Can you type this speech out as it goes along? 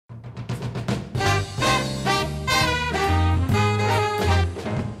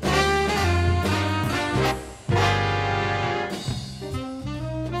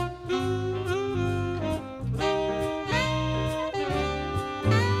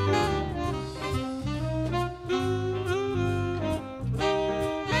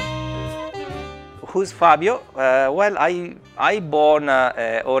who's Fabio? Well, I born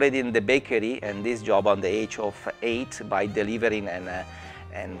already in the bakery, and this job on the age of 8 by delivering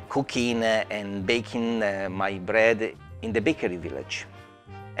and cooking and baking my bread in the bakery village.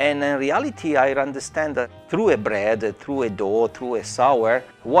 And in reality, I understand that through a bread, through a dough, through a sour,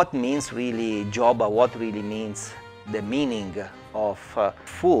 what means really job, what really means the meaning of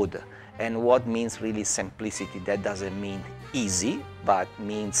food, and what means really simplicity. That doesn't mean easy, but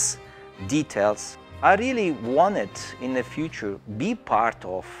means details. I really wanted in the future be part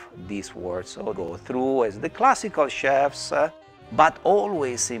of these words, or go through as the classical chefs, but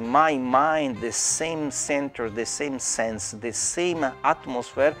always in my mind the same center, the same sense, the same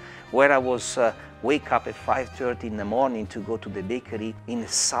atmosphere where I was wake up at 5:30 in the morning to go to the bakery in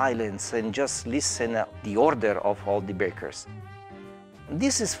silence and just listen the order of all the bakers.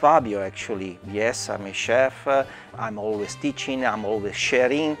 This is Fabio actually. Yes, I'm a chef, I'm always teaching, I'm always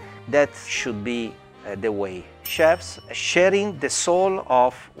sharing. That should be the way. Chefs sharing the soul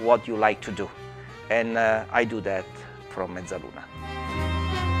of what you like to do. And I do that from Mezzaluna.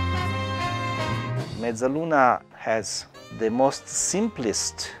 Mezzaluna has the most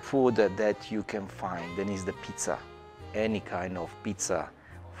simplest food that you can find, and is the pizza. Any kind of pizza,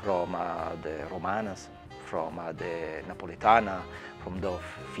 from the Romanas, from the Napoletana, from the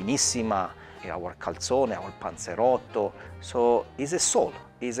Finissima, our calzone, our panzerotto. So it's a soul,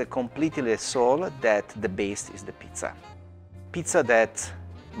 it's a completely a soul that the base is the pizza. Pizza that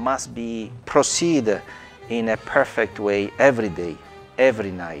must be proceed in a perfect way every day,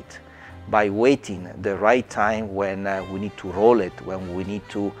 every night, by waiting the right time when we need to roll it, when we need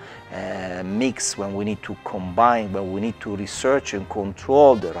to mix, when we need to combine, when we need to research and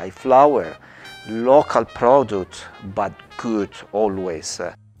control the right flour, local product, but good always.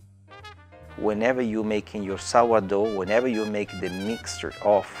 Whenever you're making your sourdough, whenever you make the mixture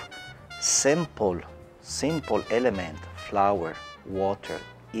of simple element, flour, water,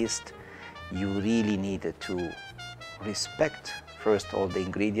 yeast, you really need to respect first all the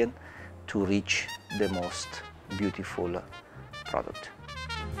ingredients to reach the most beautiful product.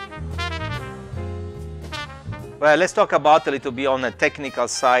 Well, let's talk about a little bit on the technical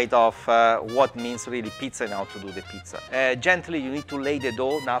side of what means really pizza and how to do the pizza. Gently, you need to lay the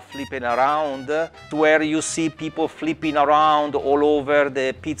dough, not flipping around, where you see people flipping around all over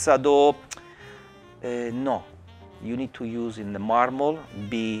the pizza dough. No, you need to use in the marble,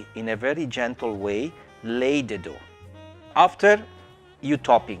 be in a very gentle way, lay the dough. After, you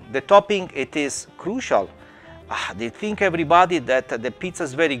topping. The topping, it is crucial. They think everybody that the pizza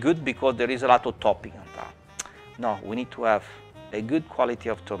is very good because there is a lot of topping on top. No, we need to have a good quality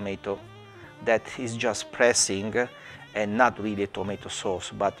of tomato that is just pressing and not really tomato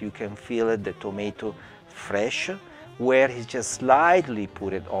sauce, but you can feel the tomato fresh, where it's just slightly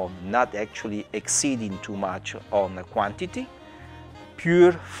put it on, not actually exceeding too much on the quantity.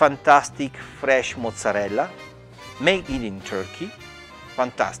 Pure, fantastic, fresh mozzarella, made in Turkey.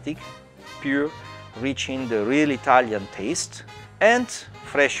 Fantastic, pure, reaching the real Italian taste, and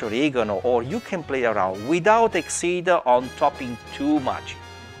fresh oregano, or you can play around without exceed on topping too much.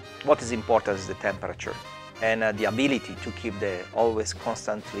 What is important is the temperature and the ability to keep always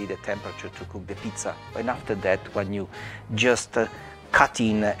constantly the temperature to cook the pizza. And after that, when you just cut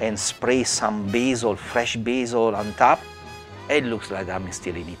in and spray some basil, fresh basil on top, it looks like I'm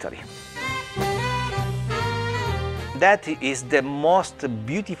still in Italy. That is the most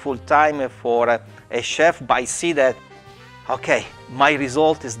beautiful time for a chef by see that, okay, my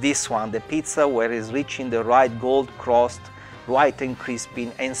result is this one, the pizza where it's reaching the right gold crust, right and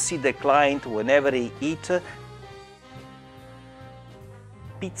crispy, and see the client whenever they eat.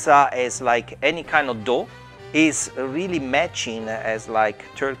 Pizza as like any kind of dough is really matching as like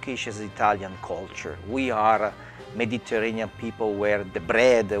Turkish as Italian culture. We are Mediterranean people where the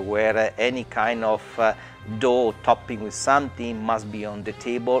bread, where any kind of dough topping with something must be on the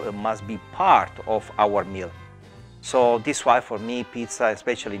table and must be part of our meal. So this is why for me pizza,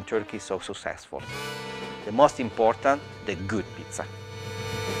 especially in Turkey, is so successful. The most important, the good pizza.